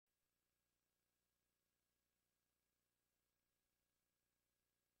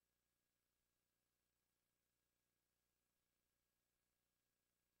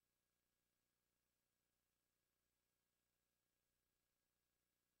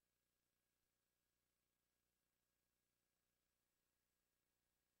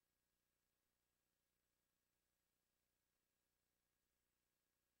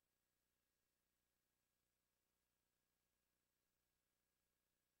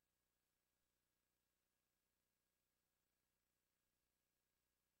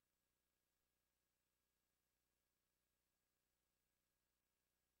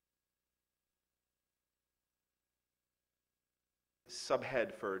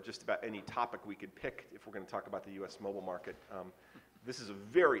subhead for just about any topic we could pick if we're going to talk about the U.S. mobile market. This is a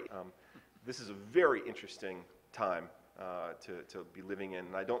very interesting time to be living in,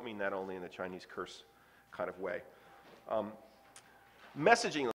 and I don't mean that only in the Chinese curse kind of way.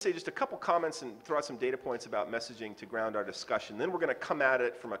 Messaging, let's say just a couple comments and throw out some data points about messaging to ground our discussion. Then we're going to come at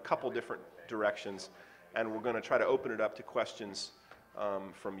it from a couple different directions, and we're going to try to open it up to questions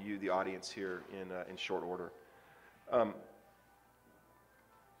from you, the audience here, in short order.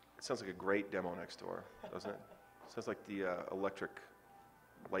 It sounds like a great demo next door, doesn't it? Sounds like the electric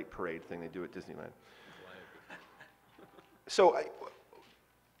light parade thing they do at Disneyland. So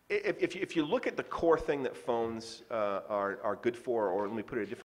if you look at the core thing that phones are good for, or let me put it a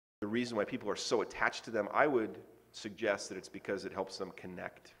different way, the reason why people are so attached to them, I would suggest that it's because it helps them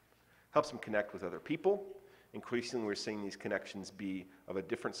connect. Helps them connect with other people. Increasingly, we're seeing these connections be of a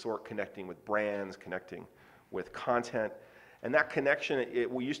different sort, connecting with brands, connecting with content. And that connection,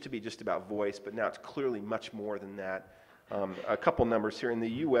 it used to be just about voice, but now it's clearly much more than that. A couple numbers here. In the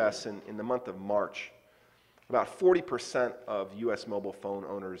US, in the month of March, about 40% of US mobile phone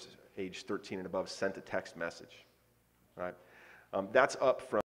owners age 13 and above sent a text message. Right? That's up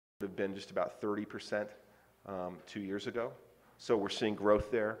from what would have been just about 30% 2 years ago. So we're seeing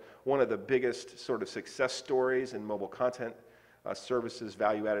growth there. One of the biggest sort of success stories in mobile content services,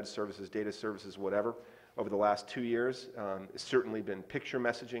 value-added services, data services, whatever, over the last 2 years, it's certainly been picture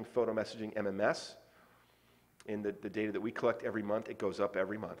messaging, photo messaging, MMS. In the data that we collect every month, it goes up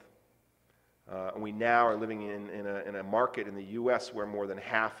every month. And we now are living in a market in the US where more than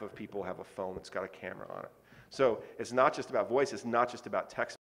half of people have a phone that's got a camera on it. So it's not just about voice, it's not just about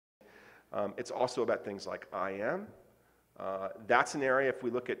text. It's also about things like IM. That's an area, if we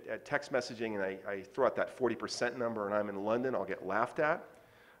look at text messaging, and I throw out that 40% number and I'm in London, I'll get laughed at.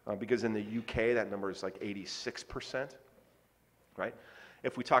 Because in the UK, that number is like 86%, right?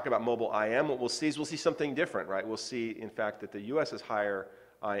 If we talk about mobile IM, what we'll see is we'll see something different, right? We'll see, in fact, that the US has higher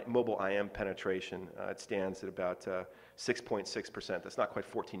mobile IM penetration. It stands at about 6.6%. That's not quite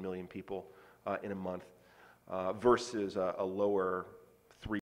 14 million people in a month, versus a lower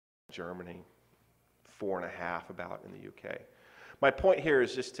 3% in Germany, 4.5% about in the UK. My point here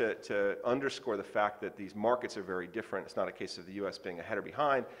is just to underscore the fact that these markets are very different. It's not a case of the US being ahead or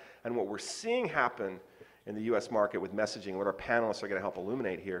behind. And what we're seeing happen in the US market with messaging, what our panelists are going to help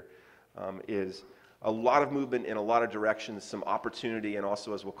illuminate here, is a lot of movement in a lot of directions, some opportunity, and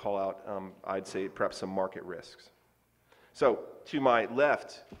also, as we'll call out, I'd say perhaps some market risks. So to my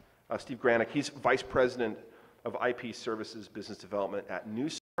left, Steve Granick, he's Vice President of IP Services Business Development at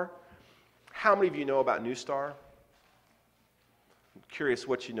Neustar. How many of you know about Neustar? I'm curious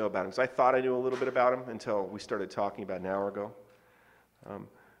what you know about him, because I thought I knew a little bit about him until we started talking about an hour ago.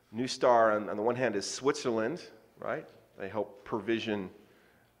 Neustar, on the one hand, is Switzerland, right? They help provision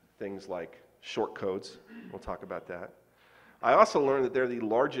things like short codes. We'll talk about that. I also learned that they're the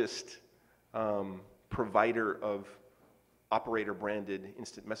largest provider of operator-branded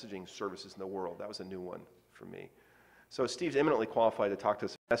instant messaging services in the world. That was a new one for me. So Steve's eminently qualified to talk to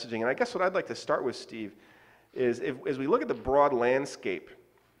us about messaging. And I guess what I'd like to start with, Steve, is as we look at the broad landscape,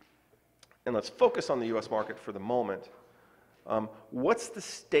 and let's focus on the US market for the moment, what's the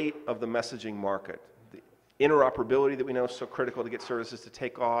state of the messaging market? The interoperability that we know is so critical to get services to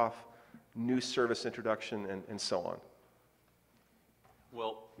take off, new service introduction, and so on.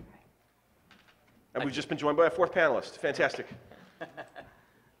 Well, and we've just been joined by a fourth panelist. Fantastic.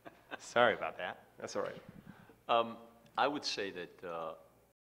 Sorry about that. That's all right. I would say that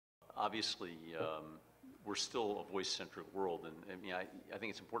obviously we're still a voice-centric world, and I mean, I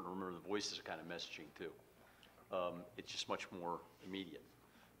think it's important to remember the voice is a kind of messaging too. It's just much more immediate.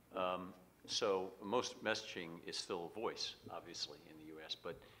 So most messaging is still voice, obviously, in the U.S.,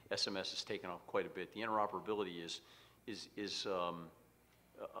 but SMS has taken off quite a bit. The interoperability is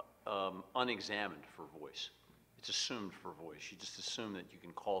unexamined for voice. It's assumed for voice. You just assume that you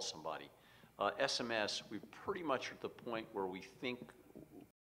can call somebody. SMS, we pretty much are at the point where we think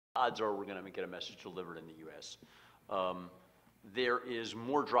odds are we're going to get a message delivered in the U.S. There is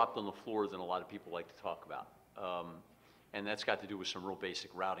more dropped on the floor than a lot of people like to talk about. And that's got to do with some real basic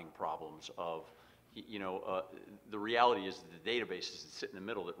routing problems of, the reality is that the databases that sit in the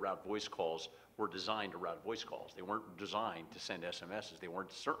middle that route voice calls were designed to route voice calls. They weren't designed to send SMSs. They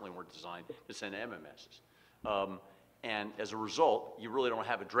certainly weren't designed to send MMSs. And as a result, you really don't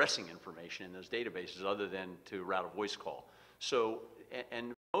have addressing information in those databases other than to route a voice call. So, and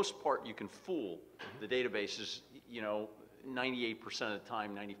for the most part, you can fool the databases, 98% of the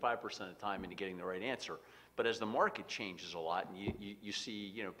time, 95% of the time into getting the right answer. But as the market changes a lot, and you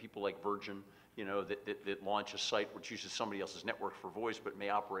see, people like Virgin, you know, that launch a site which uses somebody else's network for voice but may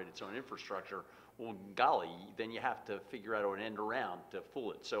operate its own infrastructure, well, golly, then you have to figure out an end around to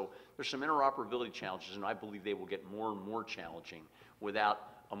fool it. So there's some interoperability challenges, and I believe they will get more and more challenging without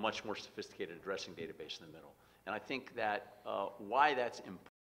a much more sophisticated addressing database in the middle. And I think that why that's important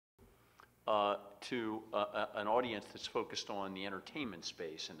to an audience that's focused on the entertainment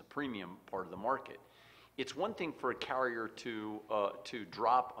space and the premium part of the market. It's one thing for a carrier to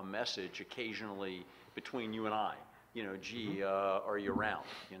drop a message occasionally between you and I. You know, gee, are you around?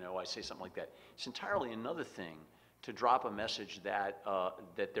 You know, I say something like that. It's entirely another thing to drop a message that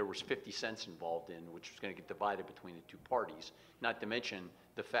that there was 50 cents involved in, which was going to get divided between the two parties. Not to mention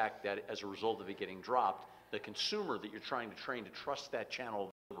the fact that as a result of it getting dropped, the consumer that you're trying to train to trust that channel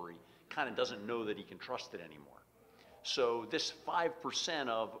of delivery kind of doesn't know that he can trust it anymore. So this 5%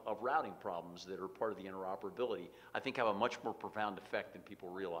 of routing problems that are part of the interoperability, I think have a much more profound effect than people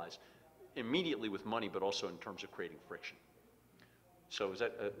realize, immediately with money, but also in terms of creating friction. So is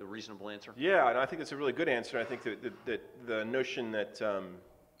that a reasonable answer? Yeah, and I think it's a really good answer. I think that the notion that,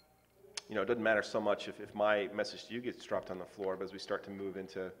 you know, it doesn't matter so much if my message to you gets dropped on the floor, but as we start to move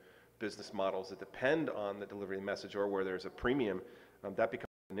into business models that depend on the delivery of the message or where there's a premium, that becomes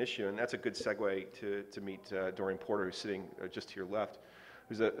an issue. And that's a good segue to meet Doreen Porter, who's sitting just to your left,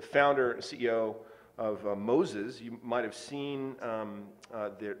 who's a founder and CEO of Moses. You might have seen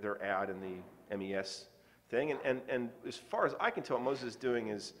their ad in the MES thing. And as far as I can tell, what Moses is doing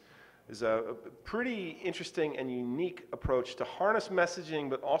is a pretty interesting and unique approach to harness messaging,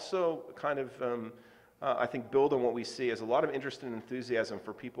 but also kind of, I think, build on what we see as a lot of interest and enthusiasm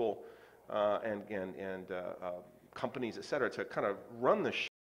for people and companies, et cetera, to kind of run the show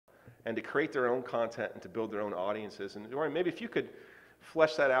and to create their own content and to build their own audiences. And Doreen, maybe if you could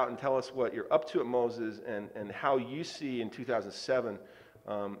flesh that out and tell us what you're up to at Moses and how you see in 2007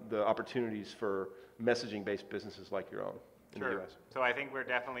 the opportunities for messaging-based businesses like your own in the U.S. So I think we're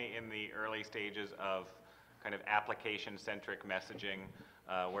definitely in the early stages of kind of application-centric messaging,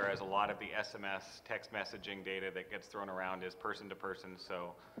 whereas a lot of the SMS text messaging data that gets thrown around is person-to-person,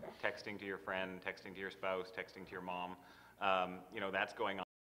 so texting to your friend, texting to your spouse, texting to your mom, you know, that's going on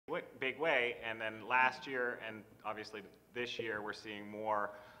in a big way. And then last year, and obviously this year, we're seeing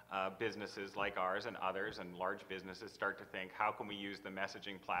more businesses like ours and others and large businesses start to think, how can we use the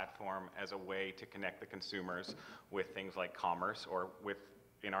messaging platform as a way to connect the consumers with things like commerce or with,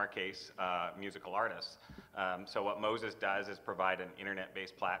 in our case, musical artists. So what Moses does is provide an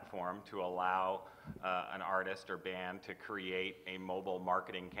internet-based platform to allow an artist or band to create a mobile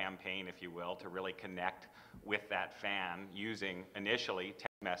marketing campaign, if you will, to really connect with that fan using initially text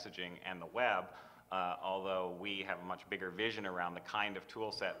messaging and the web. Although we have a much bigger vision around the kind of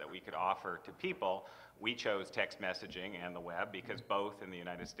tool set that we could offer to people, we chose text messaging and the web because both in the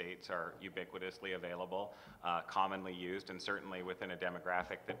United States are ubiquitously available, commonly used, and certainly within a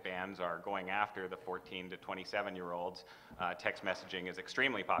demographic that bands are going after, the 14 to 27-year-olds, text messaging is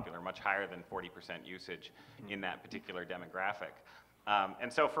extremely popular, much higher than 40% usage in that particular demographic.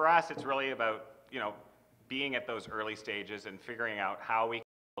 And so for us, it's really about, you know, being at those early stages and figuring out how we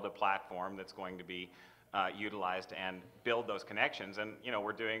build a platform that's going to be utilized and build those connections. And, you know,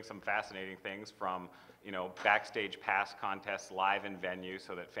 we're doing some fascinating things from, you know, backstage pass contests live in venue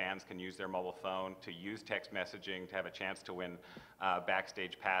so that fans can use their mobile phone to use text messaging to have a chance to win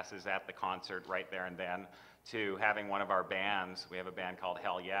backstage passes at the concert right there and then, to having one of our bands, we have a band called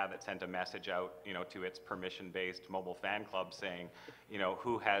Hell Yeah that sent a message out, you know, to its permission-based mobile fan club saying, you know,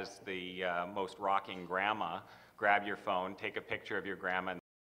 who has the most rocking grandma, grab your phone, take a picture of your grandma and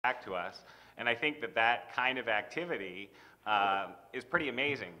back to us. And I think that that kind of activity is pretty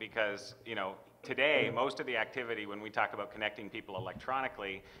amazing because, you know, today, most of the activity when we talk about connecting people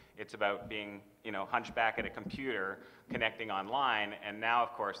electronically, it's about being, you know, hunched back at a computer, connecting online, and now,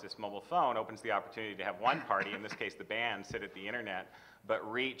 of course, this mobile phone opens the opportunity to have one party, in this case the band, sit at the internet, but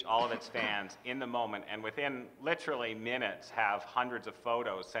reach all of its fans in the moment, and within literally minutes have hundreds of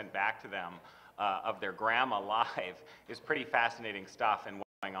photos sent back to them of their grandma live. Is pretty fascinating stuff and what's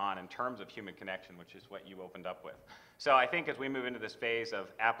going on in terms of human connection, which is what you opened up with. So I think as we move into this phase of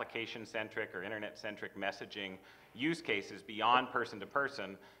application-centric or internet-centric messaging use cases beyond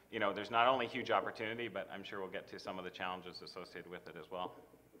person-to-person, you know, there's not only huge opportunity, but I'm sure we'll get to some of the challenges associated with it as well.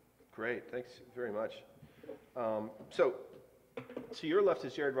 Great, thanks very much. So to your left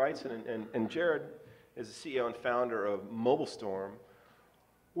is Jared Wrightson, and Jared is the CEO and founder of MobileStorm,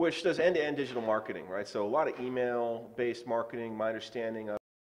 which does end-to-end digital marketing, right? So a lot of email-based marketing, my understanding of.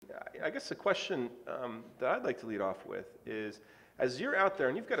 I guess the question that I'd like to lead off with is, as you're out there,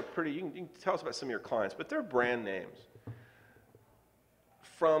 and you've got a pretty, you can tell us about some of your clients, but they're brand names.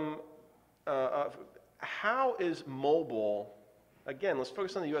 From how is mobile, again, let's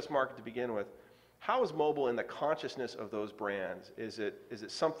focus on the US market to begin with. How is mobile in the consciousness of those brands? Is it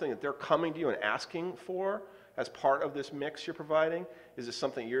something that they're coming to you and asking for as part of this mix you're providing? Is it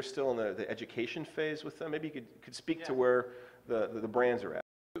something you're still in the education phase with them? Maybe you could speak to where the brands are at.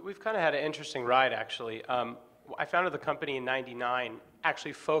 We've kind of had an interesting ride, actually. I founded the company in '99,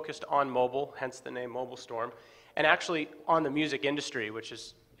 actually focused on mobile, hence the name Mobile Storm, and actually on the music industry, which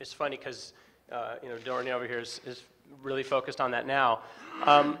is funny because Dorney over here is really focused on that now.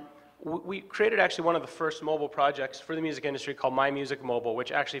 We created actually one of the first mobile projects for the music industry called My Music Mobile,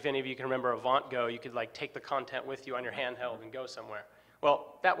 which actually, if any of you can remember Avant Go, you could like take the content with you on your handheld and go somewhere.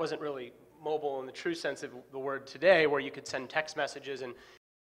 Well, that wasn't really mobile in the true sense of the word today, where you could send text messages and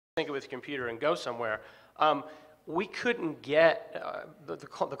think it with your computer and go somewhere. We couldn't get, the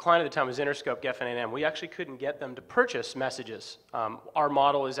client at the time was Interscope, Geffen A&M. We actually couldn't get them to purchase messages. Our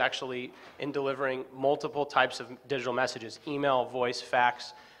model is actually in delivering multiple types of digital messages: email, voice,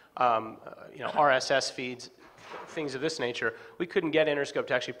 fax, RSS feeds, things of this nature. We couldn't get Interscope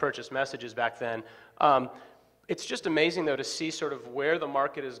to actually purchase messages back then. It's just amazing, though, to see sort of where the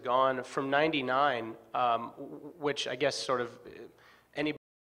market has gone from '99, which I guess sort of anybody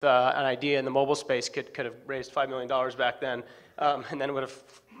with an idea in the mobile space could have raised $5 million back then, and then it would have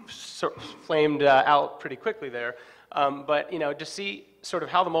flamed out pretty quickly there. But to see sort of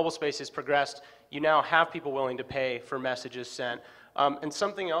how the mobile space has progressed, you now have people willing to pay for messages sent. And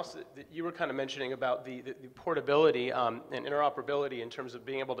something else that you were kind of mentioning about the portability and interoperability in terms of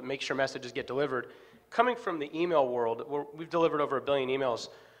being able to make sure messages get delivered. Coming from the email world, we've delivered over 1 billion emails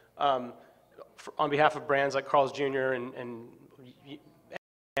on behalf of brands like Carl's Jr. and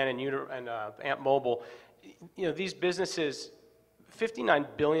Amp Mobile. These businesses, $59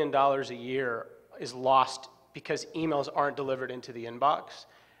 billion a year is lost because emails aren't delivered into the inbox.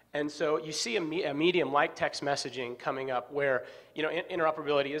 And so you see a medium like text messaging coming up where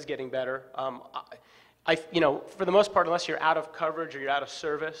interoperability is getting better. For the most part, unless you're out of coverage or you're out of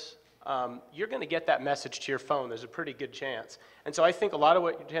service, you're going to get that message to your phone. There's a pretty good chance. And so I think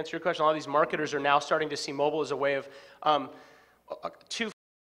to answer your question, a lot of these marketers are now starting to see mobile as a way of two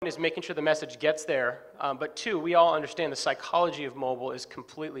is making sure the message gets there, but two, we all understand the psychology of mobile is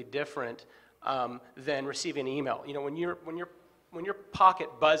completely different than receiving an email. When your pocket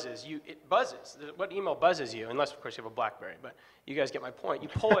buzzes, it buzzes. What email buzzes you? Unless, of course, you have a BlackBerry, but you guys get my point. You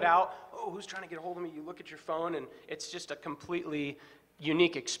pull it out, oh, who's trying to get a hold of me? You look at your phone, and it's just a completely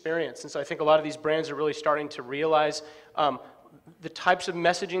unique experience. And so I think a lot of these brands are really starting to realize the types of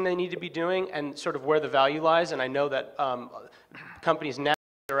messaging they need to be doing and sort of where the value lies. And I know that companies now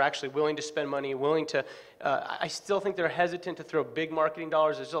are actually willing to spend money, willing to, I still think they're hesitant to throw big marketing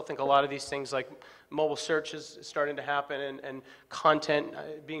dollars. I still think a lot of these things like mobile search is starting to happen and content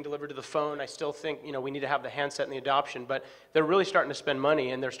being delivered to the phone. I still think, we need to have the handset and the adoption, but they're really starting to spend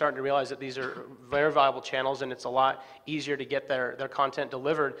money and they're starting to realize that these are very viable channels and it's a lot easier to get their content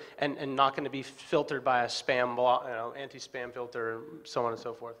delivered and not going to be filtered by a spam, anti-spam filter, so on and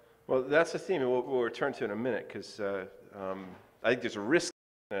so forth. Well, that's the theme we'll return to in a minute because I think there's a risk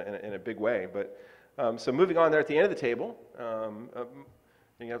in a big way. But so moving on there at the end of the table,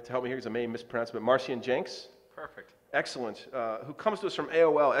 you have to help me here because I may mispronounce it, but Marcian Jenks. Perfect. Excellent. Who comes to us from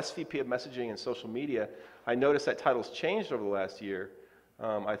AOL, SVP of Messaging and Social Media. I noticed that title's changed over the last year,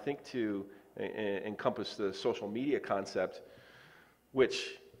 I think to encompass the social media concept,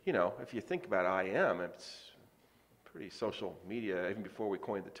 which, if you think about IM, it's pretty social media even before we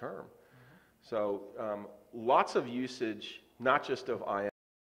coined the term. So lots of usage, not just of IM,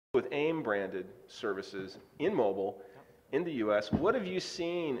 with AIM branded services in mobile in the US. What have you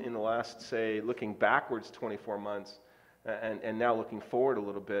seen in the last, say, looking backwards 24 months and now looking forward a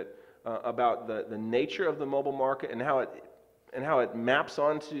little bit about the nature of the mobile market and how it maps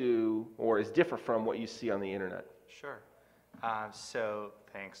onto or is different from what you see on the internet? Sure. So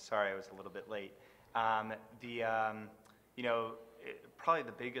thanks. Sorry I was a little bit late. Probably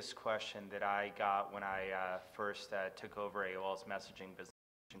the biggest question that I got when I first took over AOL's messaging business,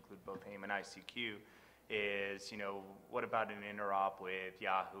 which include both AIM and ICQ, is, what about an interop with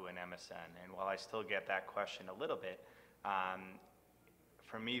Yahoo and MSN? And while I still get that question a little bit,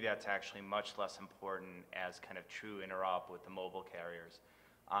 for me that's actually much less important as kind of true interop with the mobile carriers.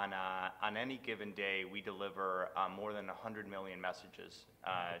 On any given day, we deliver more than 100 million messages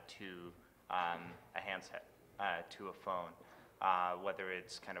to a handset, to a phone, whether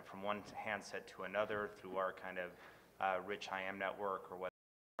it's kind of from one handset to another through our kind of rich IM network, or whether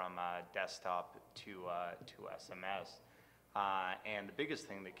from desktop to SMS. And the biggest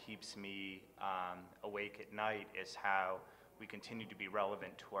thing that keeps me awake at night is how we continue to be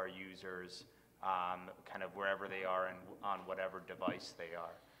relevant to our users kind of wherever they are and on whatever device they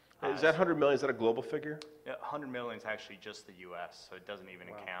are. Is that 100 million, is that a global figure? 100 million is actually just the U.S., so it doesn't even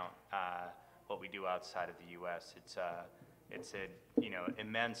count what we do outside of the U.S. It's a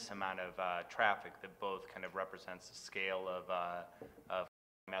immense amount of traffic that both kind of represents the scale of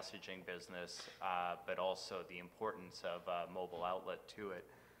messaging business, but also the importance of mobile outlet to it.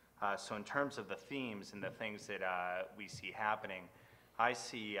 So in terms of the themes and the things that we see happening, I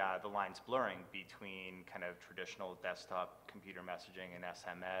see the lines blurring between kind of traditional desktop computer messaging and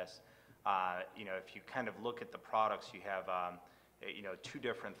SMS. If you kind of look at the products, you have two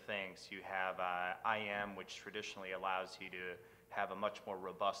different things. You have IM, which traditionally allows you to have a much more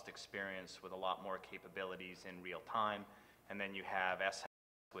robust experience with a lot more capabilities in real time. And then you have SMS,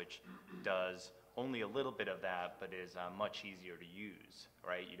 which does only a little bit of that, but is much easier to use,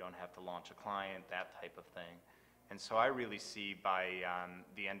 right? You don't have to launch a client, that type of thing. And so I really see by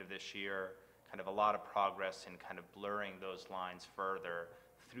the end of this year kind of a lot of progress in kind of blurring those lines further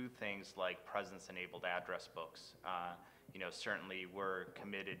through things like presence-enabled address books. Certainly we're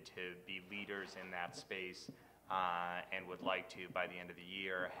committed to be leaders in that space and would like to, by the end of the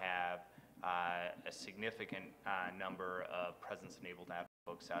year, have a significant number of presence-enabled address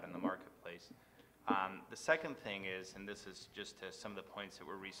books out in the marketplace. The second thing is, and this is just to some of the points that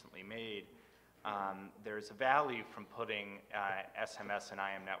were recently made, there's a value from putting SMS and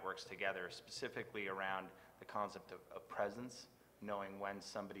IM networks together, specifically around the concept of presence, knowing when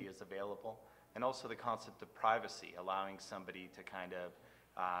somebody is available, and also the concept of privacy, allowing somebody to kind of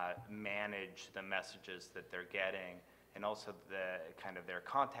manage the messages that they're getting, and also the kind of their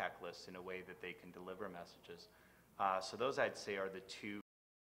contact list in a way that they can deliver messages. So those, I'd say, are the two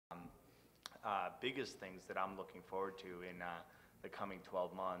biggest things that I'm looking forward to in the coming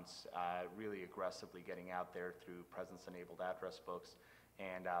 12 months, really aggressively getting out there through presence-enabled address books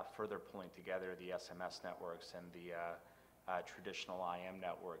and further pulling together the SMS networks and the traditional IM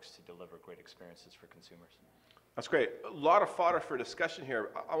networks to deliver great experiences for consumers. That's great. A lot of fodder for discussion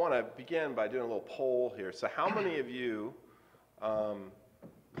here. I want to begin by doing a little poll here. So how many of you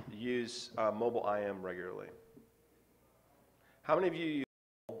use mobile IM regularly? How many of you use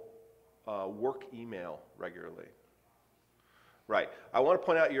work email regularly? Right. I want to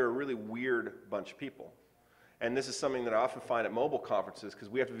point out you're a really weird bunch of people. And this is something that I often find at mobile conferences, because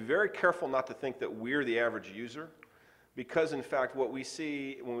we have to be very careful not to think that we're the average user. Because, in fact, what we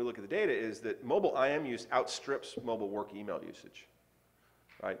see when we look at the data is that mobile IM use outstrips mobile work email usage,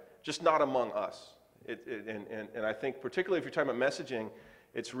 right? Just not among us. And I think particularly if you're talking about messaging,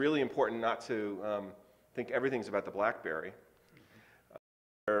 it's really important not to think everything's about the BlackBerry.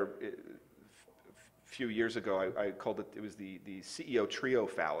 A few years ago, I called it was the CEO trio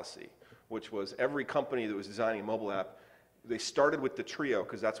fallacy, which was every company that was designing a mobile app, they started with the trio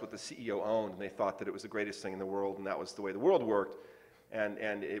because that's what the CEO owned, and they thought that it was the greatest thing in the world, and that was the way the world worked, and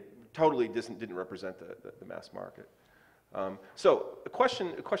it totally didn't represent the mass market. So a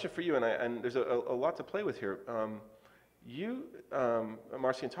question for you, and there's a lot to play with here. You,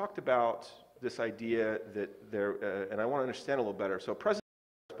 Marcian, talked about this idea that there, and I want to understand a little better. So present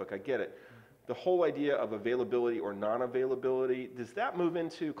book, I get it. The whole idea of availability or non-availability, does that move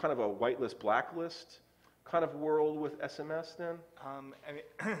into kind of a whitelist, blacklist kind of world with SMS then? I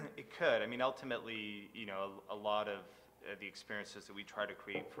mean, it could. I mean, ultimately, a lot of the experiences that we try to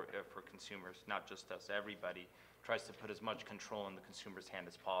create for consumers, not just us, everybody, tries to put as much control in the consumer's hand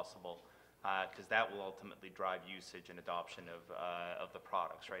as possible, because that will ultimately drive usage and adoption of the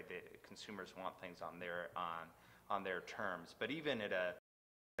products, right? The consumers want things on their terms. But even at a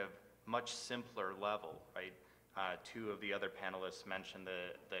much simpler level, right? Two of the other panelists mentioned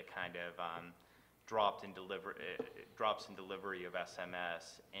the kind of drops in delivery of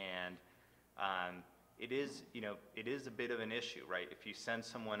SMS, and it is a bit of an issue, right? If you send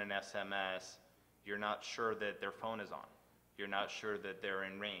someone an SMS, you're not sure that their phone is on. You're not sure that they're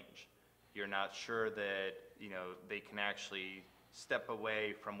in range. You're not sure that they can actually step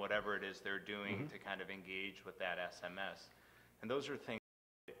away from whatever it is they're doing to kind of engage with that SMS. And those are things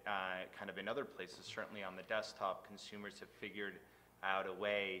that, kind of in other places, certainly on the desktop, consumers have figured out a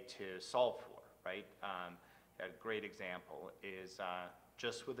way to solve for. Right? A great example is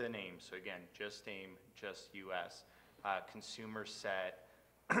just with a name. So again, just AIM, just US. Consumers set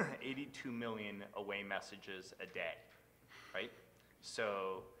 82 million away messages a day, right?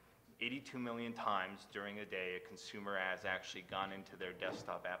 So 82 million times during a day, a consumer has actually gone into their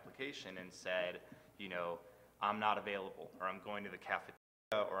desktop application and said, I'm not available, or I'm going to the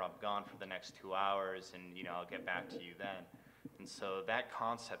cafeteria, or I'm gone for the next 2 hours, and I'll get back to you then. And so that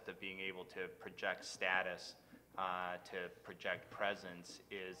concept of being able to project status to project presence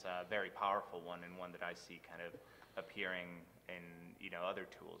is a very powerful one, and one that I see kind of appearing in, other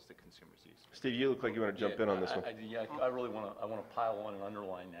tools that consumers use. Steve, you look like you want to jump in on this one. I really want to pile on and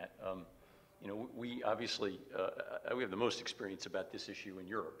underline that. We obviously, we have the most experience about this issue in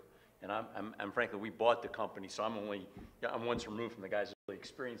Europe. And I'm frankly, we bought the company, so I'm once removed from the guys that really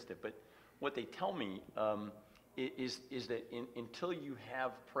experienced it. But what they tell me is that until you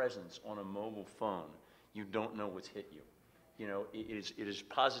have presence on a mobile phone, you don't know what's hit you. It is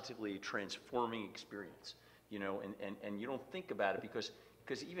positively a transforming experience. And you don't think about it because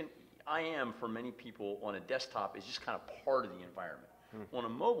even IM for many people on a desktop is just kind of part of the environment. On a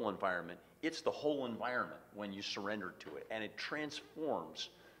mobile environment, it's the whole environment when you surrender to it, and it transforms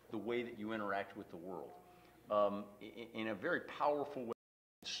the way that you interact with the world in a very powerful way for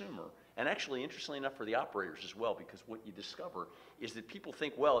the consumer, and actually, interestingly enough, for the operators as well, because what you discover is that people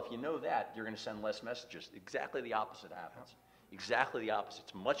think, well, if you know that, you're going to send less messages. Exactly the opposite happens. Exactly the opposite.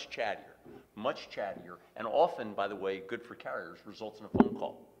 It's much chattier, and often, by the way, good for carriers, results in a phone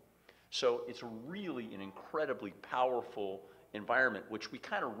call. So it's really an incredibly powerful environment, which we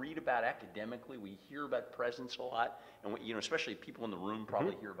kind of read about academically. We hear about presence a lot, and especially people in the room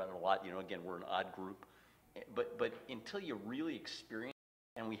probably hear about it a lot. Again, we're an odd group, but until you really experience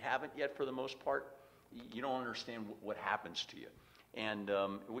it, and we haven't yet for the most part, you don't understand what happens to you. And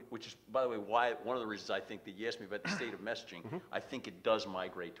which is, by the way, why one of the reasons I think that you asked me about the state of messaging, I think it does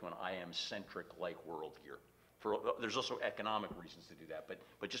migrate to an IM-centric like world here. There's also economic reasons to do that,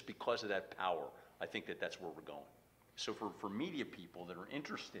 but just because of that power, I think that's where we're going. So for media people that are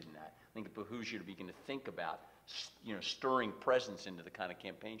interested in that, I think it behooves you to begin to think about, stirring presence into the kind of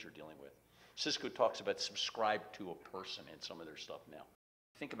campaigns you're dealing with. Cisco talks about subscribe to a person in some of their stuff now.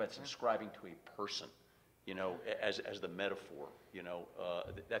 Think about subscribing to a person, as the metaphor.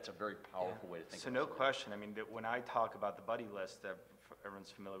 That's a very powerful way to think. So no question. I mean, when I talk about the buddy list, everyone's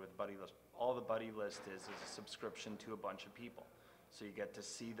familiar with the buddy list. All the buddy list is a subscription to a bunch of people, so you get to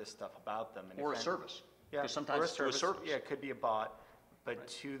see the stuff about them. And or a service. Yeah, sometimes it's to a service. Yeah, it could be a bot, but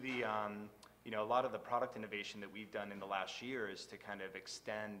to the, a lot of the product innovation that we've done in the last year is to kind of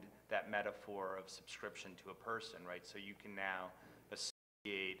extend that metaphor of subscription to a person, right? So you can now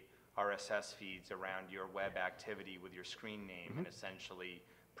associate RSS feeds around your web activity with your screen name and essentially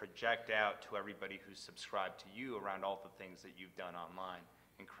project out to everybody who's subscribed to you around all the things that you've done online.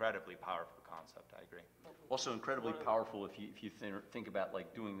 Incredibly powerful concept, I agree. Also incredibly powerful if you think about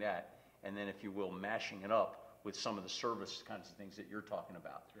like doing that, and then, if you will, mashing it up with some of the service kinds of things that you're talking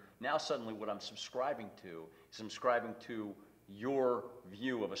about. Sure. Now suddenly what I'm subscribing to is subscribing to your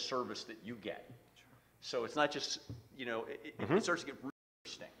view of a service that you get. Sure. So it's not just, it starts to get really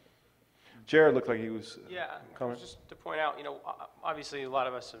interesting. Jared looked like he was just to point out, obviously a lot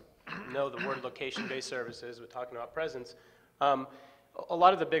of us know the word location-based services, but talking about presence. A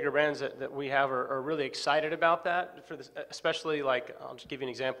lot of the bigger brands that we have are really excited about that, especially like, I'll just give you an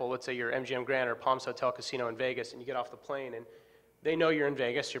example. Let's say you're MGM Grand or Palms Hotel Casino in Vegas, and you get off the plane, and they know you're in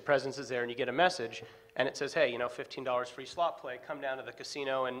Vegas, your presence is there, and you get a message, and it says, hey, $15 free slot play, come down to the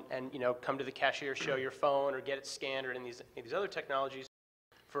casino and come to the cashier, show your phone, or get it scanned, or in these other technologies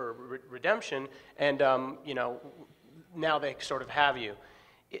for redemption, and now they sort of have you.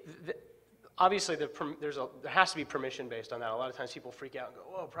 Obviously, there has to be permission based on that. A lot of times people freak out and go,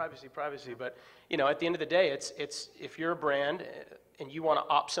 whoa, privacy. But, at the end of the day, it's if you're a brand and you want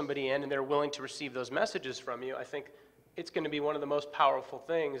to opt somebody in and they're willing to receive those messages from you, I think it's going to be one of the most powerful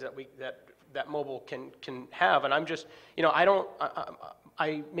things that mobile can have. And I'm just,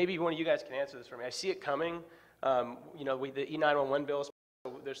 maybe one of you guys can answer this for me. I see it coming. The E911 bills,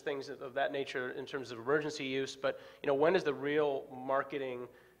 there's things of that nature in terms of emergency use. But, when is the real marketing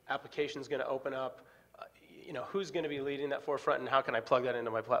application's going to open up? Who's going to be leading that forefront, and how can I plug that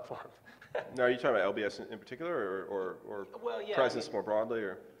into my platform? Now, are you talking about LBS in particular, or presence more broadly,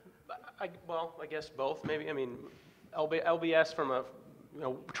 or? I guess both, maybe. I mean, LBS from a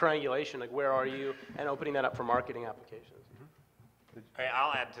triangulation, like where are you, and opening that up for marketing applications.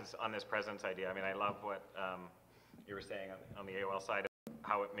 I'll add on this presence idea. I mean, I love what you were saying on the AOL side of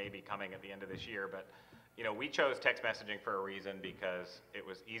how it may be coming at the end of this year, but we chose text messaging for a reason because it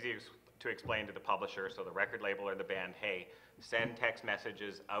was easy to explain to the publisher, so the record label or the band, hey, send text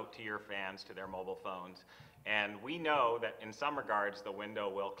messages out to your fans to their mobile phones. And we know that in some regards the window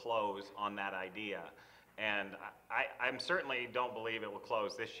will close on that idea. And I certainly don't believe it will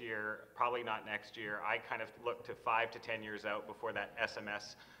close this year, probably not next year. I kind of look to 5 to 10 years out before that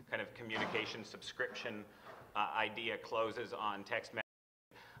SMS kind of communication subscription idea closes on text messaging.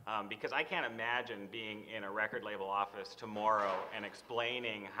 Because I can't imagine being in a record label office tomorrow and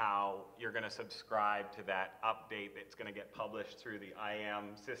explaining how you're going to subscribe to that update that's going to get published through the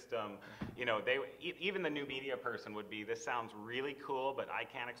IM system. You know, even the new media person would be, this sounds really cool, but I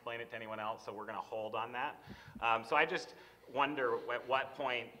can't explain it to anyone else, so we're going to hold on that. So I just wonder at what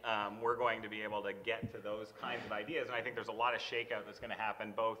point we're going to be able to get to those kinds of ideas. And I think there's a lot of shakeout that's going to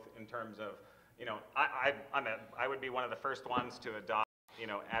happen, both in terms of, you know, I would be one of the first ones to adopt, you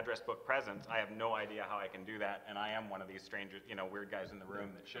know, address book presence. I have no idea how I can do that, and I am one of these strangers, you know, weird guys in the room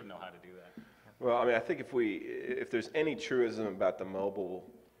that should know how to do that. Well, I mean, I think if there's any truism about the mobile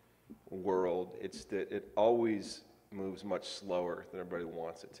world, it's that it always moves much slower than everybody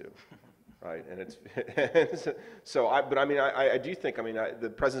wants it to, right? And it's so. But I mean, I do think, I mean, the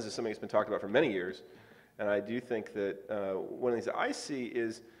presence is something that's been talked about for many years, and I do think that one of the things that I see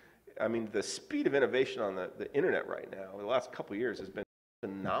is, I mean, the speed of innovation on the internet right now, the last couple of years, has been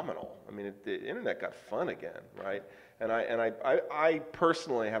phenomenal. I mean, the internet got fun again, right? And I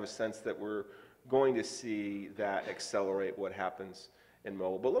personally have a sense that we're going to see that accelerate what happens in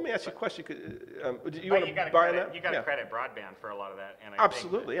mobile. But let me ask you a question. Do you want to buy on that? You got to credit broadband for a lot of that. And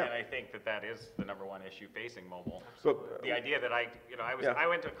Absolutely, and I think that is the #1 issue facing mobile. But, The idea that I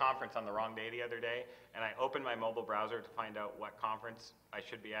went to a conference on the wrong day the other day, and I opened my mobile browser to find out what conference I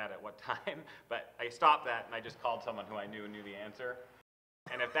should be at what time. But I stopped that, and I just called someone who I knew the answer.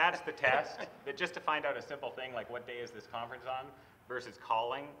 And if that's the test, that just to find out a simple thing like what day is this conference on versus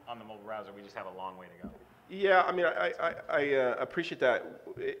calling on the mobile browser, we just have a long way to go. yeah, I mean, I appreciate that.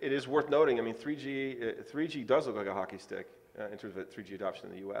 It is worth noting, I mean, 3G does look like a hockey stick in terms of 3G adoption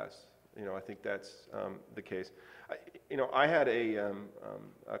in the U.S. You know, I think that's the case. You know, I had a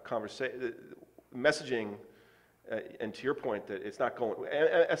conversation, messaging, and to your point that it's not going,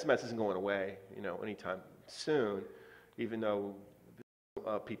 SMS isn't going away, you know, anytime soon, even though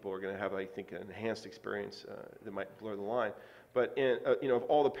people are going to have, I think, an enhanced experience that might blur the line. But in, you know, of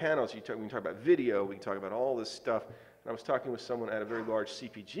all the panels, we can talk about video, we can talk about all this stuff. And I was talking with someone at a very large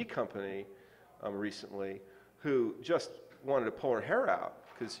CPG company recently who just wanted to pull her hair out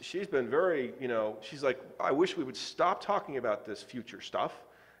because she's been very, you know, she's like, I wish we would stop talking about this future stuff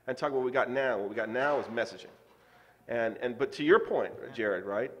and talk about what we got now. What we got now is messaging. But to your point, Jared,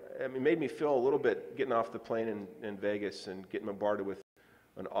 right? I mean, it made me feel a little bit getting off the plane in Vegas and getting bombarded with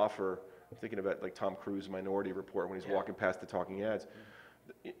an offer. I'm thinking about like Tom Cruise Minority Report when he's walking past the talking heads.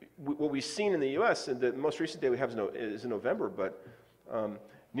 What we've seen in the U.S. and the most recent data we have is in November, but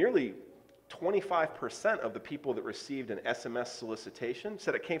nearly 25% of the people that received an SMS solicitation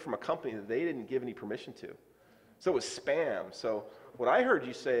said it came from a company that they didn't give any permission to. So it was spam. So what I heard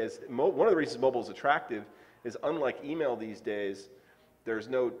you say is one of the reasons mobile is attractive is unlike email these days, there's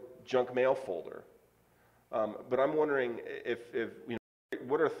no junk mail folder. But I'm wondering if you know,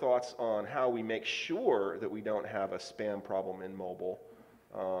 what are thoughts on how we make sure that we don't have a spam problem in mobile?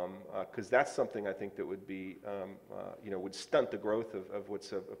 Because that's something I think that would be, you know, would stunt the growth of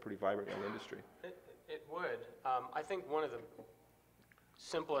what's a pretty vibrant young industry. It would. I think one of the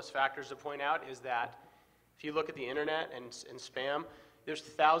simplest factors to point out is that if you look at the internet and spam, there's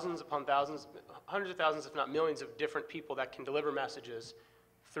thousands upon thousands, hundreds of thousands, if not millions of different people that can deliver messages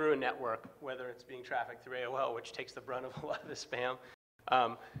through a network, whether it's being trafficked through AOL, which takes the brunt of a lot of the spam,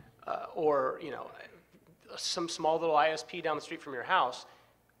 or, you know, some small little ISP down the street from your house.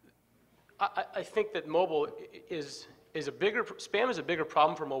 I think that mobile is a bigger, spam is a bigger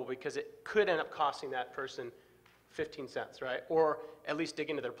problem for mobile because it could end up costing that person 15 cents, right? Or at least dig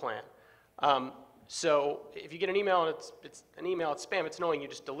into their plan. So if you get an email and it's an email, it's spam, it's annoying, you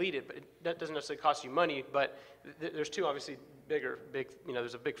just delete it, but that doesn't necessarily cost you money. But there's two obviously big, you know,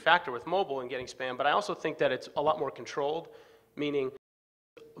 there's a big factor with mobile and getting spam, but I also think that it's a lot more controlled, meaning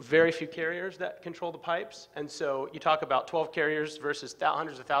very few carriers that control the pipes. And so you talk about 12 carriers versus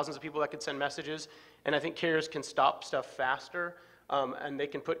hundreds of thousands of people that could send messages. And I think carriers can stop stuff faster, and they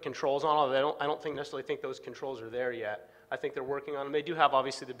can put controls on it. I don't necessarily think those controls are there yet. I think they're working on them. They do have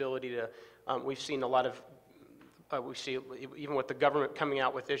obviously the ability to, we've seen a lot of, we see even with the government coming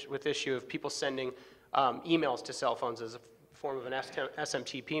out with issue of people sending emails to cell phones as a form of an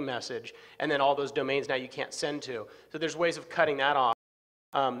SMTP message, and then all those domains now you can't send to. So there's ways of cutting that off.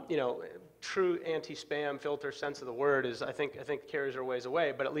 You know, true anti-spam filter sense of the word is, I think carriers are ways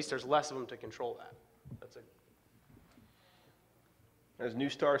away, but at least there's less of them to control that. Is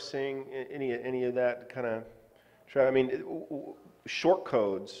Newstar seeing any of that kind of trend? I mean, short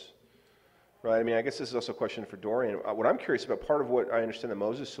codes, right? I mean, I guess this is also a question for Dorian. What I'm curious about, part of what I understand the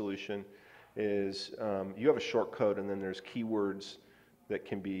Moses solution is you have a short code and then there's keywords that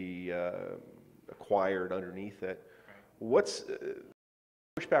can be acquired underneath it. Right. What's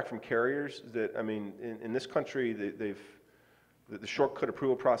push pushback from carriers that, I mean, in this country, the shortcut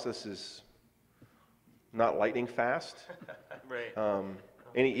approval process is not lightning fast. Right.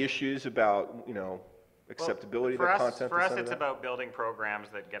 Any issues about, you know, acceptability of the content? For us, and it's that? about building programs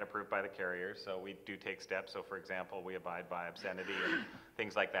that get approved by the carriers, so we do take steps. So for example, we abide by obscenity and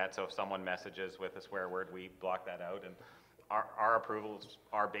things like that, so if someone messages with a swear word, we block that out, and our approvals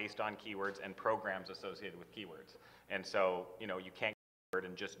are based on keywords and programs associated with keywords. And so, you know, you can't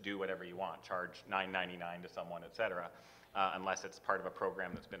and just do whatever you want, charge $9.99 to someone, et cetera, unless it's part of a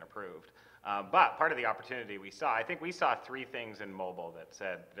program that's been approved. But part of the opportunity we saw, I think we saw three things in mobile that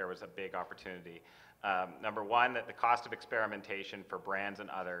said there was a big opportunity. Number one, that the cost of experimentation for brands and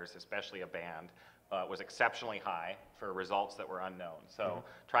others, especially a band, was exceptionally high for results that were unknown. So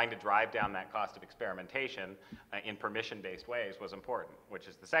trying to drive down that cost of experimentation in permission-based ways was important, which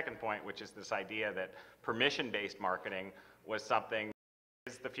is the second point, which is this idea that permission-based marketing was something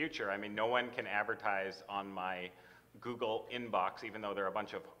is the future. I mean, no one can advertise on my Google inbox, even though there are a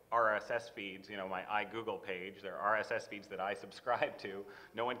bunch of RSS feeds, you know, my iGoogle page, there are RSS feeds that I subscribe to.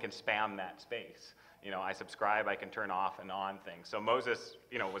 No one can spam that space. You know, I subscribe, I can turn off and on things. So Moses,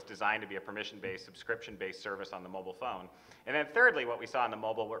 you know, was designed to be a permission-based, subscription-based service on the mobile phone. And then thirdly, what we saw in the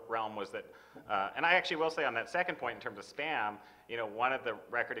mobile realm was that, and I actually will say on that second point in terms of spam, you know, one of the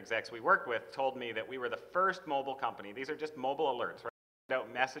record execs we worked with told me that we were the first mobile company, these are just mobile alerts, right?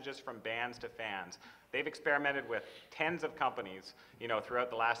 Out messages from bands to fans. They've experimented with tens of companies, you know, throughout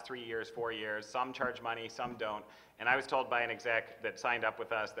the last 3 years, 4 years. Some charge money, some don't. And I was told by an exec that signed up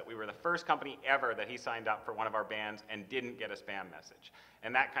with us that we were the first company ever that he signed up for one of our bands and didn't get a spam message.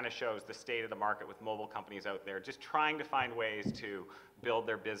 And that kind of shows the state of the market with mobile companies out there, just trying to find ways to build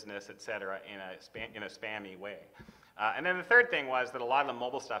their business, et cetera, in a spammy way. And then the third thing was that a lot of the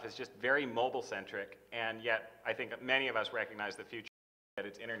mobile stuff is just very mobile-centric, and yet I think many of us recognize the future that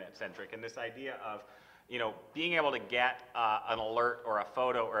it's internet-centric, and this idea of, you know, being able to get an alert or a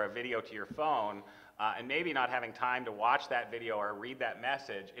photo or a video to your phone, and maybe not having time to watch that video or read that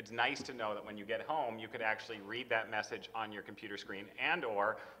message, it's nice to know that when you get home, you could actually read that message on your computer screen and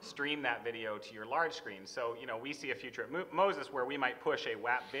or stream that video to your large screen. So, you know, we see a future at Moses where we might push a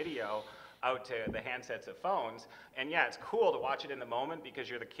WAP video out to the handsets of phones, and yeah, it's cool to watch it in the moment because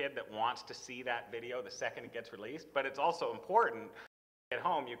you're the kid that wants to see that video the second it gets released, but it's also important at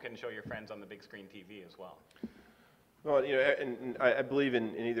home, you can show your friends on the big screen TV as well. Well, you know, and I believe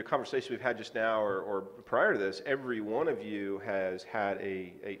in either conversation we've had just now or prior to this, every one of you has had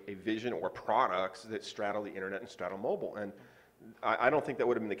a vision or products that straddle the internet and straddle mobile. And I don't think that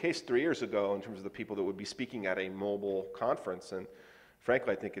would have been the case 3 years ago in terms of the people that would be speaking at a mobile conference. And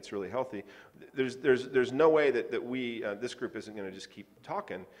frankly, I think it's really healthy. There's no way that we, this group isn't going to just keep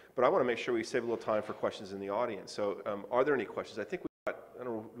talking, but I want to make sure we save a little time for questions in the audience. So are there any questions? I think I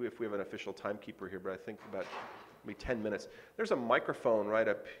don't know if we have an official timekeeper here, but I think about maybe 10 minutes. There's a microphone right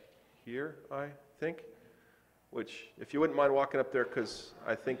up here, I think, which, if you wouldn't mind walking up there, because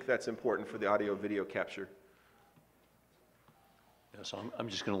I think that's important for the audio-video capture. Yeah, so I'm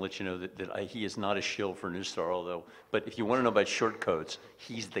just going to let you know that he is not a shill for Neustar, although, but if you want to know about short codes,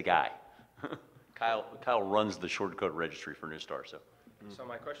 he's the guy. Kyle runs the short code registry for Neustar, so. So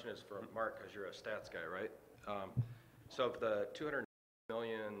my question is for Mark, because you're a stats guy, right? So of the 200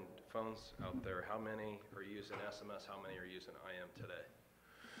 million phones out there, how many are using SMS? How many are using IM today?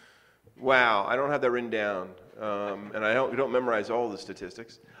 Wow, I don't have that written down, and we don't memorize all the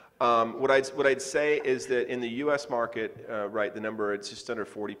statistics. What I'd say is that in the U.S. market, right, the number, it's just under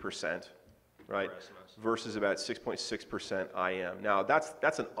 40%, right, versus about 6.6% IM. Now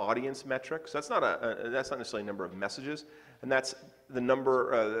that's an audience metric, so that's not necessarily a number of messages, and that's the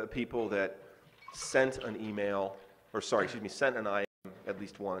number of people that sent an email, or sorry, excuse me, sent an IM at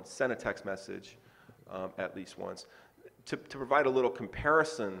least once, sent a text message at least once. To provide a little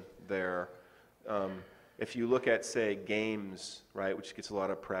comparison there, if you look at, say, games, right, which gets a lot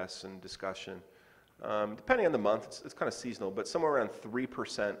of press and discussion, depending on the month, it's kind of seasonal, but somewhere around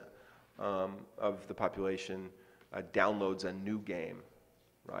 3% of the population downloads a new game,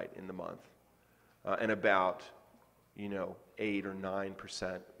 right, in the month. And about, 8 or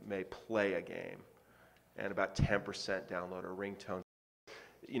 9% may play a game. And about 10% download a ringtone.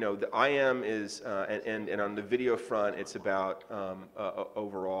 The IM is, and on the video front, it's about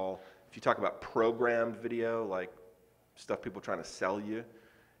overall, if you talk about programmed video, like stuff people trying to sell you,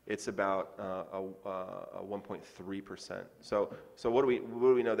 it's about 1.3%. So what do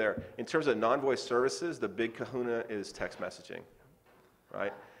we know there? In terms of non-voice services, the big kahuna is text messaging,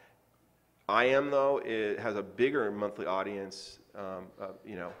 right? IM, though, it has a bigger monthly audience,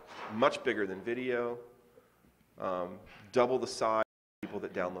 much bigger than video, double the size of people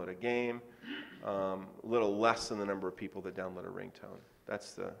that download a game, a little less than the number of people that download a ringtone.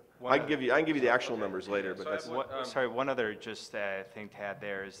 That's the. I can give you the actual numbers later, but that's. Sorry, one other just thing to add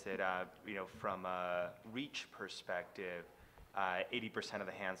there is that from a reach perspective, 80% of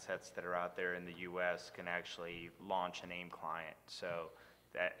the handsets that are out there in the U.S. can actually launch an AIM client. So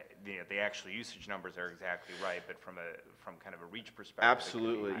that the actual usage numbers are exactly right, but from kind of a reach perspective,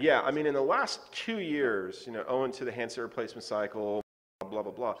 Absolutely, yeah. I mean, in the last 2 years, owing to the handset replacement cycle, blah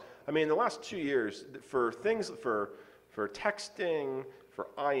blah blah. I mean, in the last 2 years, for things for texting, for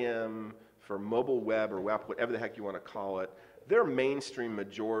IM, for mobile web or WAP, whatever the heck you want to call it, they're mainstream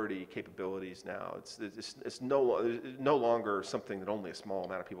majority capabilities now. It's no longer something that only a small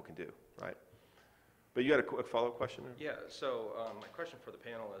amount of people can do, right? But you got a follow-up question there? Yeah, so my question for the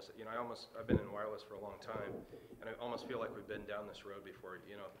panel is, I've been in wireless for a long time, and I almost feel like we've been down this road before.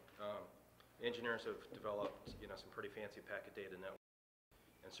 Engineers have developed, some pretty fancy packet data networks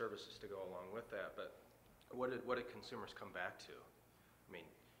and services to go along with that, but what did consumers come back to? I mean,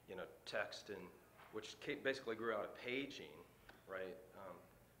 text, which basically grew out of paging, right?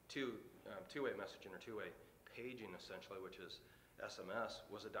 Two-way messaging or two-way paging, essentially, which is SMS,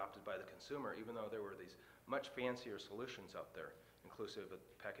 was adopted by the consumer, even though there were these much fancier solutions out there, inclusive of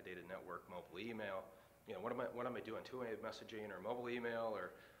packet data network, mobile email. What am I doing? Two-way messaging or mobile email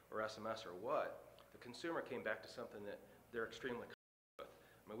or SMS or what? The consumer came back to something that they're extremely comfortable with.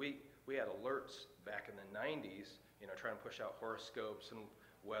 I mean, we had alerts back in the 90s, trying to push out horoscopes and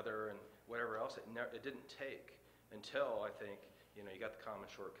weather and whatever else. It didn't take until, I think, you got the common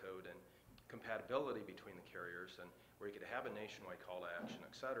short code and compatibility between the carriers, and where you could have a nationwide call to action,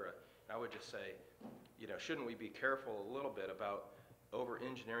 et cetera. And I would just say, shouldn't we be careful a little bit about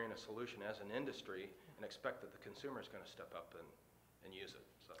over-engineering a solution as an industry and expect that the consumer is going to step up and use it?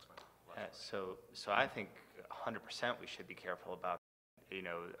 So that's my last question. So I think 100% we should be careful about.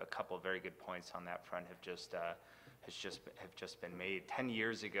 A couple of very good points on that front have just been made. 10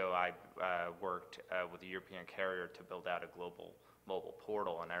 years ago, I worked with a European carrier to build out a global mobile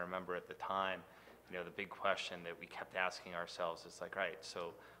portal, and I remember at the time, the big question that we kept asking ourselves is like, right,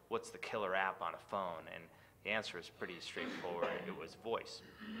 so what's the killer app on a phone? And the answer is pretty straightforward. It was voice,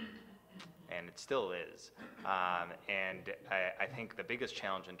 and it still is. And I think the biggest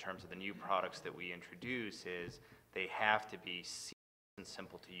challenge in terms of the new products that we introduce is they have to be and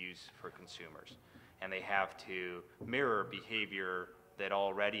simple to use for consumers, and they have to mirror behavior that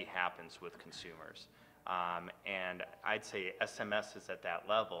already happens with consumers. And I'd say SMS is at that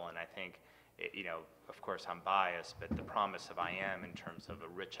level, and I think, of course I'm biased, but the promise of IM in terms of a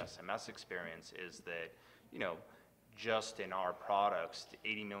rich SMS experience is that, just in our products,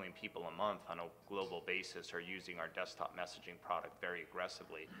 80 million people a month on a global basis are using our desktop messaging product very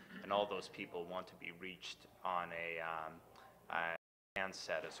aggressively, and all those people want to be reached on a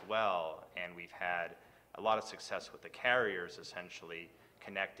handset as well, and we've had a lot of success with the carriers essentially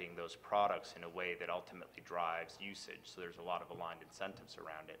connecting those products in a way that ultimately drives usage, so there's a lot of aligned incentives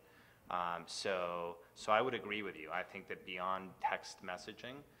around it. So I would agree with you. I think that beyond text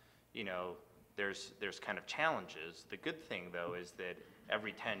messaging, there's kind of challenges. The good thing, though, is that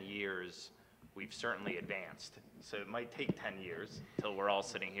every 10 years we've certainly advanced. So it might take 10 years till we're all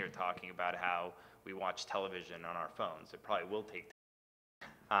sitting here talking about how we watch television on our phones. It probably will take.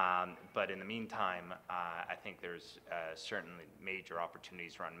 But in the meantime, I think there's certainly major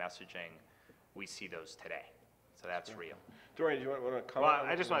opportunities around messaging. We see those today, so that's real. Dorian, do you want to comment?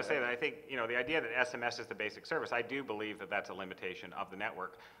 Well, I just want to say that I think, the idea that SMS is the basic service, I do believe that that's a limitation of the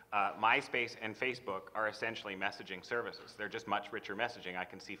network. MySpace and Facebook are essentially messaging services. They're just much richer messaging. I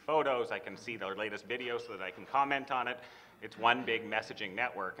can see photos, I can see their latest videos so that I can comment on it. It's one big messaging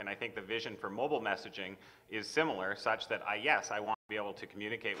network, and I think the vision for mobile messaging is similar, such that I want to be able to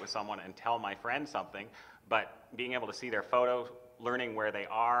communicate with someone and tell my friend something, but being able to see their photo, learning where they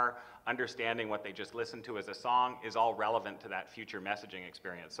are, understanding what they just listened to as a song is all relevant to that future messaging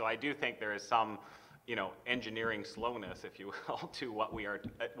experience. So I do think there is some, engineering slowness, if you will, to what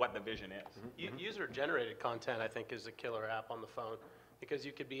the vision is. Mm-hmm. User-generated content, I think, is a killer app on the phone, because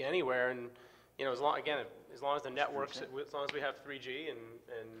you could be anywhere, and as long as the networks, as long as we have 3G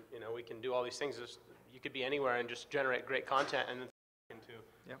and we can do all these things, you could be anywhere and just generate great content and then into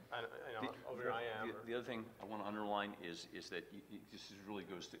over your IM. The other thing I want to underline is that this really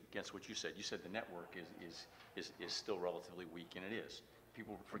goes against what you said. You said the network is still relatively weak, and it is.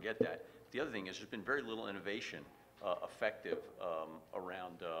 People forget that. The other thing is there's been very little innovation effective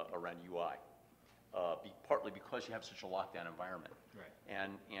around UI. Partly because you have such a lockdown environment. Right.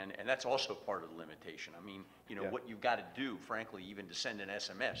 And that's also part of the limitation. I mean, what you've got to do, frankly, even to send an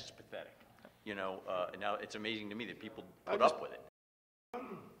SMS is pathetic. Now it's amazing to me that people put up with it. But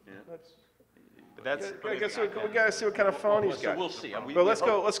that's, I guess we gotta see what kind of phone he's So got. we'll see. But let's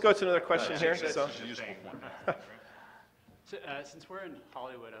go to another question here. That's So, a useful point. So, since we're in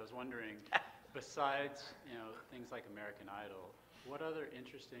Hollywood, I was wondering, besides, things like American Idol, what other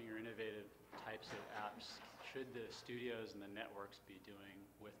interesting or innovative types of apps should the studios and the networks be doing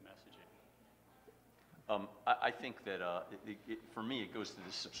with messaging? I think that for me, it goes to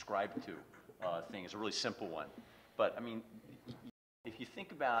the subscribe to thing. It's a really simple one. But, I mean, if you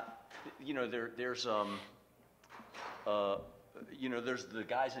think about, there's the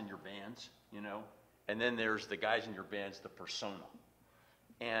guys in your bands, and then there's the guys in your bands, the persona.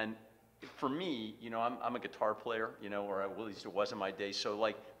 And for me, I'm a guitar player, or at least it was in my day. So,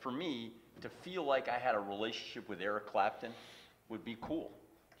 like, for me, to feel like I had a relationship with Eric Clapton would be cool,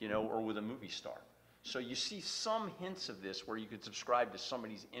 or with a movie star. So you see some hints of this where you could subscribe to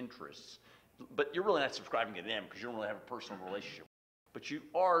somebody's interests, but you're really not subscribing to them because you don't really have a personal relationship. But you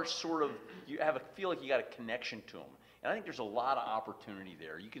are feel like you got a connection to them. And I think there's a lot of opportunity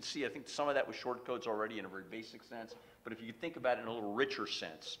there. You can see, I think some of that with short codes already in a very basic sense, but if you think about it in a little richer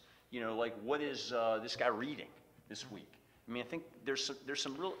sense, like what is this guy reading this week? I mean, I think there's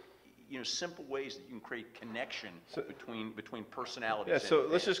some real, simple ways that you can create connection between personalities. yeah, so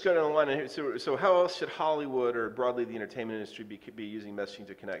let's just go down the line here. So how else should Hollywood or broadly the entertainment industry be using messaging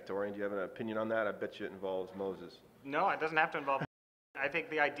to connect? Orion, do you have an opinion on that? I bet you it involves Moses. No, it doesn't have to involve. I think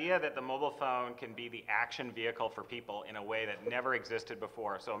the idea that the mobile phone can be the action vehicle for people in a way that never existed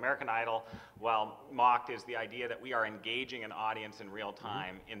before. So American Idol, while mocked, is the idea that we are engaging an audience in real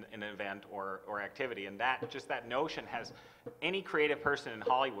time in an event or activity. And that notion has any creative person in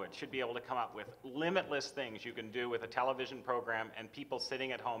Hollywood should be able to come up with limitless things you can do with a television program and people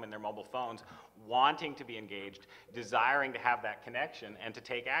sitting at home in their mobile phones wanting to be engaged, desiring to have that connection and to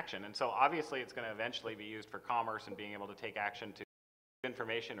take action. And so obviously it's going to eventually be used for commerce and being able to take action to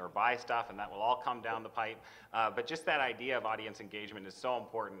information or buy stuff, and that will all come down the pipe. But just that idea of audience engagement is so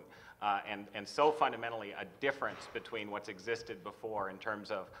important and so fundamentally a difference between what's existed before in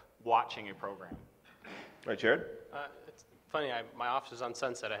terms of watching a program. Right, Jared? It's funny, my office is on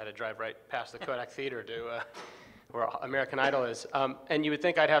Sunset. I had to drive right past the Kodak Theater to where American Idol is. And you would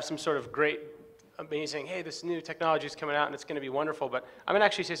think I'd have some sort of great, amazing, hey, this new technology is coming out and it's going to be wonderful, but I'm going to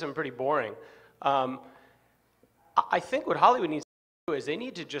actually say something pretty boring. I think what Hollywood needs is they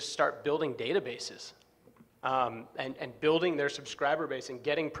need to just start building databases and building their subscriber base and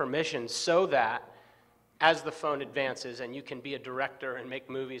getting permission so that as the phone advances and you can be a director and make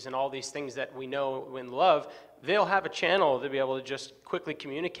movies and all these things that we know and love, they'll have a channel to be able to just quickly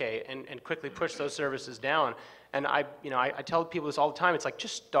communicate and quickly push those services down. And I tell people this all the time. It's like,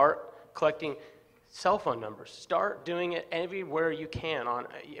 just start collecting cell phone numbers. Start doing it everywhere you can.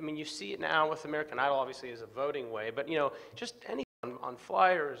 You see it now with American Idol, obviously, as a voting way, but just any on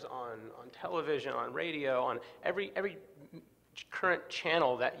flyers, on television, on radio, on every current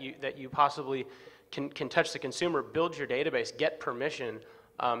channel that you possibly can touch the consumer. Build your database, get permission,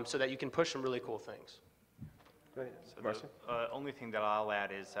 so that you can push some really cool things. Great. So Marcy? the only thing that I'll add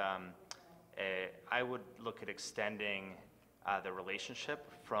is I would look at extending the relationship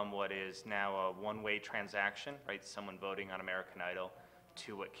from what is now a one-way transaction, right? Someone voting on American Idol,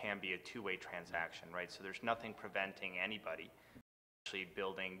 to what can be a two-way transaction, right? So there's nothing preventing anybody actually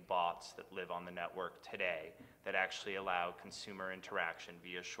building bots that live on the network today that actually allow consumer interaction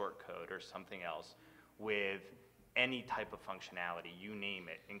via shortcode or something else with any type of functionality, you name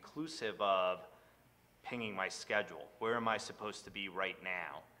it, inclusive of pinging my schedule. Where am I supposed to be right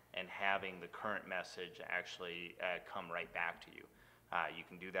now? And having the current message actually come right back to you. You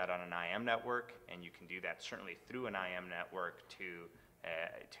can do that on an IM network, and you can do that certainly through an IM network to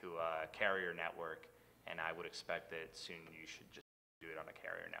a carrier network, and I would expect that soon you should just do it on a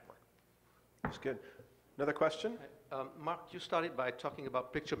carrier network. That's good. Another question? Mark, you started by talking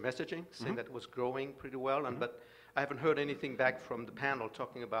about picture messaging, saying that it was growing pretty well, but I haven't heard anything back from the panel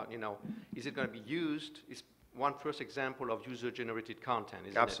talking about, is it going to be used? Is one first example of user-generated content,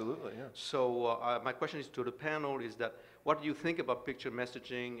 isn't it? Absolutely, yeah. So my question is to the panel is that, what do you think about picture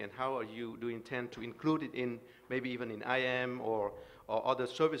messaging, and how do you intend to include it in, maybe even in IM or other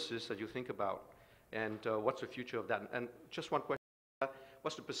services that you think about? And what's the future of that? And just one question.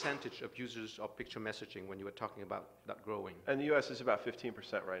 What's the percentage of users of picture messaging when you were talking about that growing? And the U.S. is about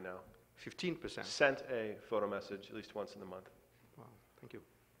 15% right now. 15%? Sent a photo message at least once in the month. Wow, thank you.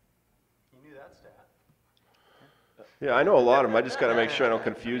 You knew that stat. Yeah, I know a lot of them. I just got to make sure I don't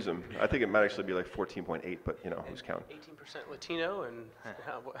confuse them. I think it might actually be like 14.8, but who's counting? 18% Latino and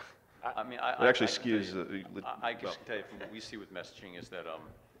It actually skews. I can tell you from what we see with messaging is that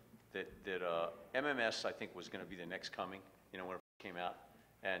MMS, I think, was going to be the next coming. When came out,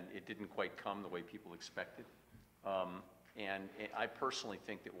 and it didn't quite come the way people expected. And I personally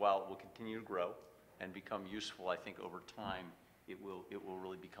think that while it will continue to grow and become useful, I think over time it will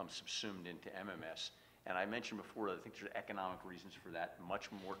really become subsumed into MMS. And I mentioned before that I think there's economic reasons for that, much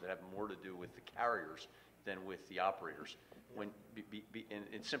more that have more to do with the carriers than with the operators. And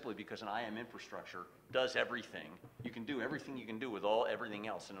it's simply because an IM infrastructure does everything. You can do everything you can do with everything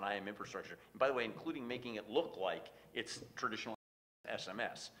else in an IM infrastructure. And by the way, including making it look like it's traditional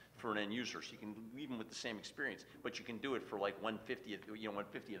SMS for an end user. So you can leave them with the same experience, but you can do it for like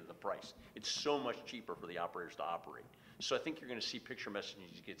 1/50th of the price. It's so much cheaper for the operators to operate. So I think you're going to see picture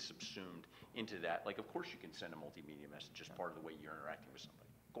messaging get subsumed into that. Like, of course you can send a multimedia message as part of the way you're interacting with somebody.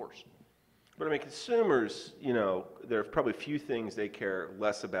 Of course. But I mean, consumers, there are probably few things they care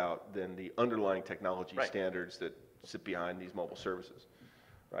less about than the underlying technology standards that sit behind these mobile services,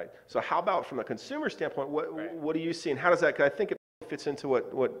 right? So how about from a consumer standpoint, what do you see, and how does that, 'cause I think it fits into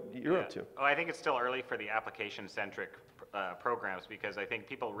what you're up to? Well, I think it's still early for the application-centric programs, because I think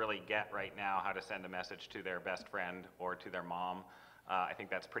people really get right now how to send a message to their best friend or to their mom. I think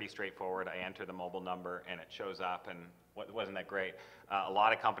that's pretty straightforward. I enter the mobile number and it shows up, and wasn't that great? A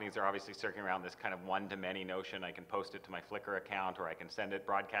lot of companies are obviously circling around this kind of one-to-many notion. I can post it to my Flickr account, or I can send it,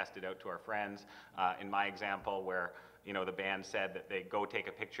 broadcast it out to our friends. In my example, where the band said that they go take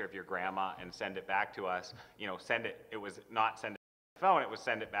a picture of your grandma and send it back to us, it was not send it to the phone, it was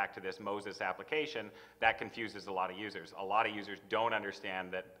send it back to this Moses application. That confuses a lot of users. A lot of users don't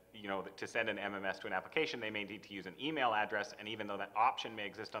understand that to send an MMS to an application, they may need to use an email address, and even though that option may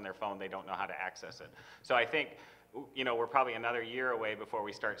exist on their phone, they don't know how to access it. So I think, we're probably another year away before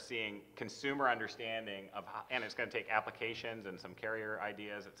we start seeing consumer understanding of how, and it's going to take applications and some carrier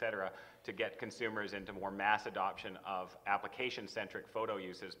ideas, et cetera, to get consumers into more mass adoption of application-centric photo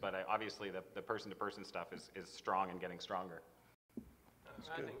uses. But obviously, the person-to-person stuff is strong and getting stronger.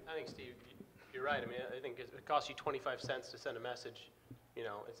 I think, Steve, you're right. I mean, I think it costs you 25 cents to send a message.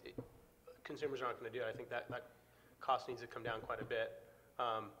 Consumers aren't going to do it. I think that cost needs to come down quite a bit.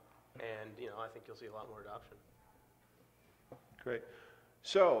 And, I think you'll see a lot more adoption. Great.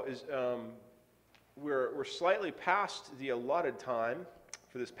 So we're slightly past the allotted time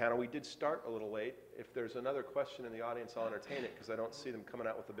for this panel. We did start a little late. If there's another question in the audience, I'll entertain it, because I don't see them coming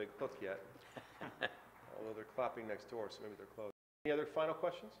out with a big hook yet. Although they're clapping next door, so maybe they're closed. Any other final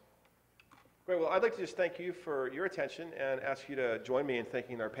questions? Great. Well, I'd like to just thank you for your attention and ask you to join me in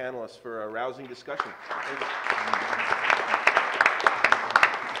thanking our panelists for a rousing discussion. Thank you.